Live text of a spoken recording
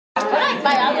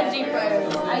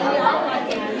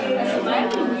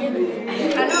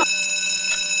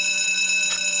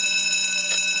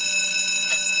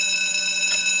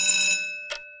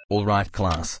Alright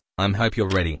class, I hope you're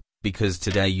ready, because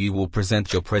today you will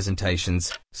present your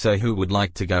presentations, so who would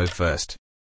like to go first?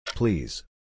 Please.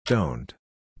 Don't.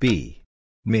 Be.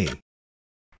 Me.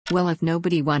 Well, if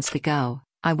nobody wants to go,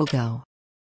 I will go.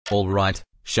 Alright,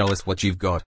 show us what you've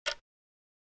got.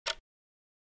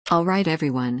 Alright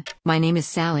everyone, my name is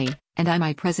Sally, and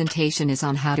my presentation is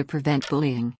on how to prevent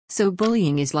bullying. So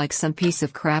bullying is like some piece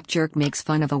of crap jerk makes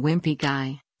fun of a wimpy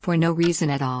guy, for no reason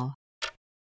at all.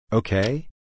 Okay?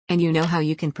 And you know how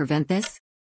you can prevent this?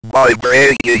 By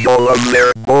breaking all of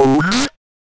their bones?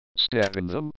 Stabbing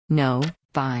them? No,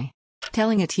 by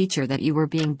telling a teacher that you were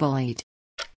being bullied.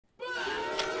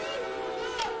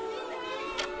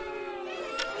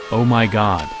 Oh my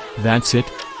god, that's it?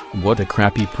 What a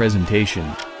crappy presentation.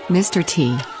 Mr.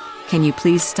 T, can you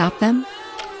please stop them?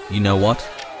 You know what?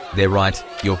 They're right,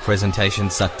 your presentation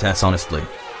sucked ass honestly.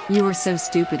 You are so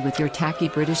stupid with your tacky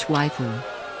British waifu.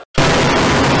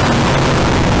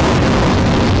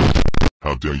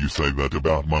 How dare you say that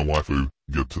about my waifu?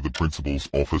 Get to the principal's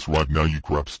office right now, you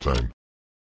crapstain.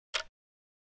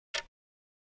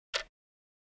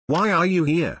 Why are you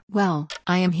here? Well,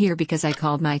 I am here because I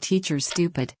called my teacher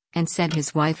stupid, and said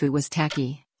his waifu was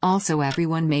tacky. Also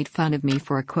everyone made fun of me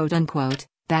for a quote-unquote,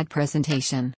 bad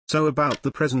presentation. So about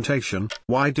the presentation,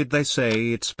 why did they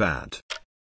say it's bad?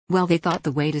 Well, they thought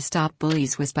the way to stop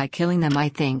bullies was by killing them, I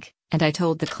think, and I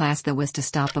told the class the way to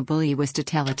stop a bully was to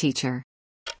tell a teacher.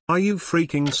 Are you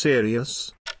freaking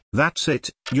serious? That's it,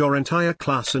 your entire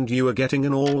class and you are getting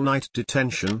an all-night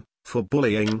detention, for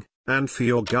bullying, and for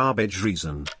your garbage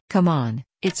reason. Come on,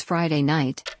 it's Friday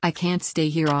night, I can't stay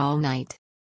here all night.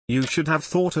 You should have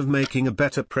thought of making a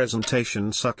better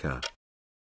presentation, sucker.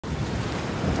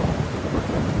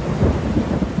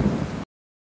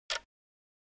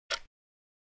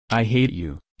 I hate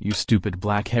you, you stupid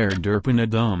black-haired derp and a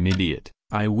dumb idiot.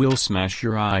 I will smash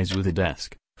your eyes with a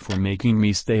desk, for making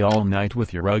me stay all night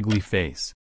with your ugly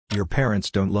face. Your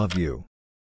parents don't love you.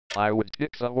 I would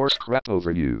pick the worst crap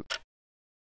over you.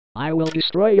 I will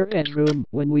destroy your bedroom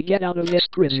when we get out of this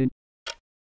prison.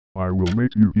 I will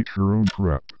make you eat your own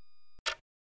crap.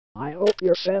 I hope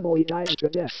your family dies to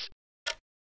death.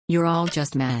 You're all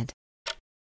just mad.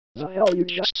 The hell you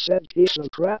just said, piece of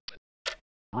crap?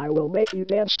 I will make you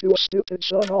dance to a stupid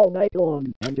song all night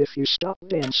long, and if you stop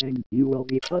dancing, you will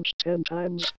be punched 10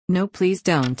 times. No, please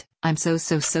don't, I'm so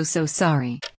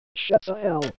sorry. Shut the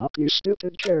hell up, you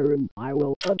stupid Karen. I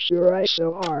will punch your eye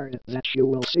so hard that you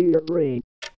will see your brain.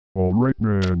 Alright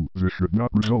man, this should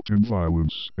not result in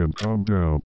violence, and calm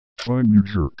down. Fine, you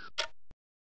jerk.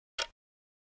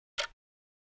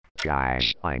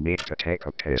 Guys, I need to take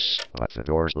a piss, but the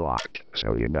door's locked,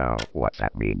 so you know what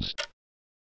that means.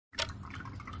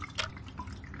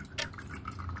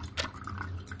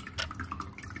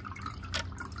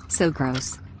 So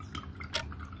gross.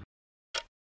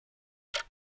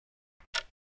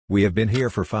 We have been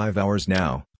here for 5 hours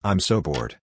now, I'm so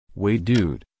bored. Wait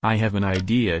dude, I have an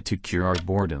idea to cure our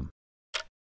boredom.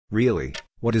 Really?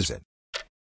 What is it?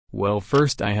 Well,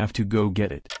 first I have to go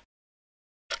get it.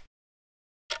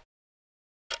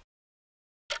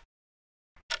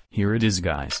 Here it is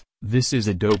guys, this is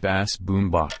a dope-ass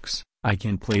boombox. I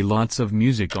can play lots of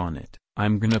music on it.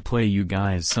 I'm gonna play you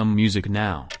guys some music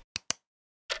now.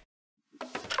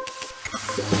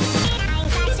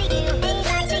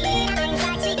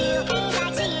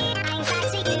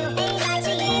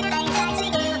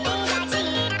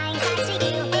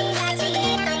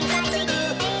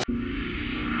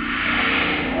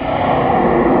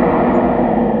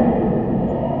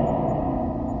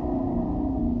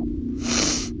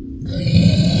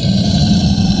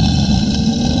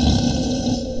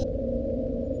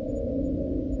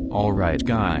 Alright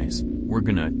guys, we're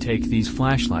gonna take these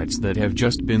flashlights that have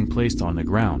just been placed on the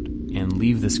ground, and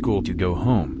leave the school to go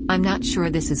home. I'm not sure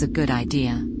this is a good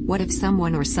idea. What if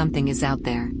someone or something is out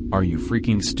there? Are you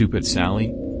freaking stupid,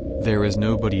 Sally? There is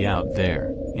nobody out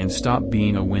there, and stop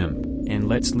being a wimp, and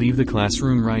let's leave the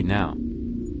classroom right now.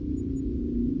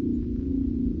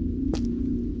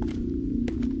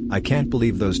 I can't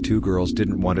believe those two girls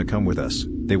didn't want to come with us.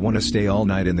 They want to stay all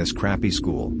night in this crappy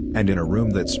school, and in a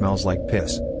room that smells like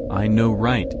piss. I know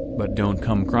right, but don't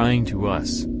come crying to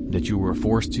us, that you were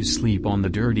forced to sleep on the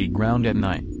dirty ground at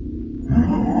night.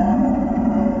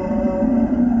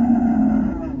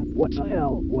 What the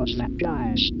hell was that,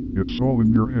 guys? It's all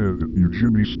in your head, you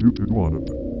Jimmy stupid wannabe.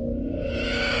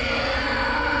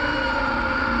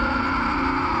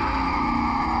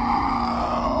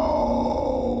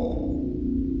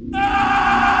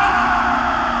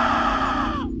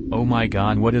 my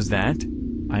god, what is that?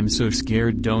 I'm so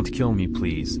scared, don't kill me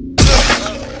please.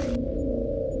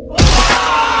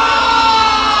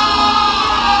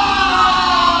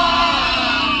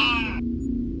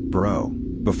 Bro,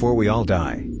 before we all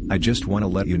die, I just want to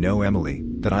let you know, Emily,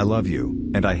 that I love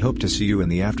you, and I hope to see you in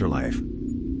the afterlife.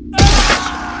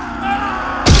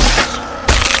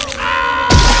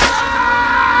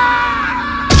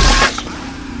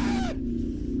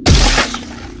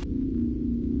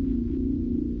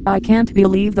 I can't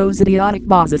believe those idiotic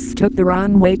bosses took the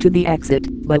wrong way to the exit,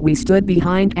 but we stood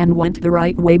behind and went the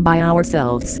right way by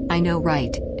ourselves. I know,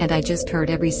 right, and I just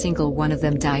heard every single one of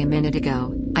them die a minute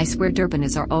ago. I swear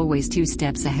Derpiners are always 2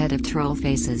 steps ahead of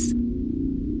Trollfaces.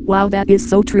 Wow, that is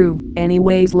so true.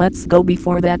 Anyways, let's go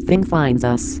before that thing finds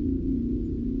us.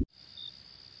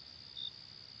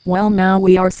 Well, now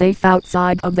we are safe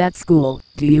outside of that school.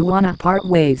 Do you wanna part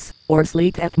ways, or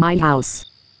sleep at my house?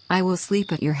 I will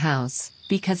sleep at your house,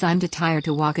 because I'm too tired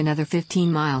to walk another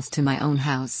 15 miles to my own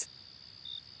house.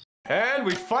 And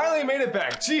we finally made it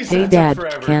back. Jeez, Hey that Dad, took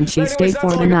forever. can she stay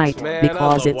for the night,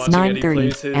 because it's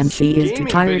 9:30, and she is too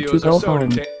tired to go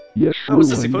home. Yes, I was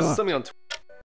sure, just why posted not? something on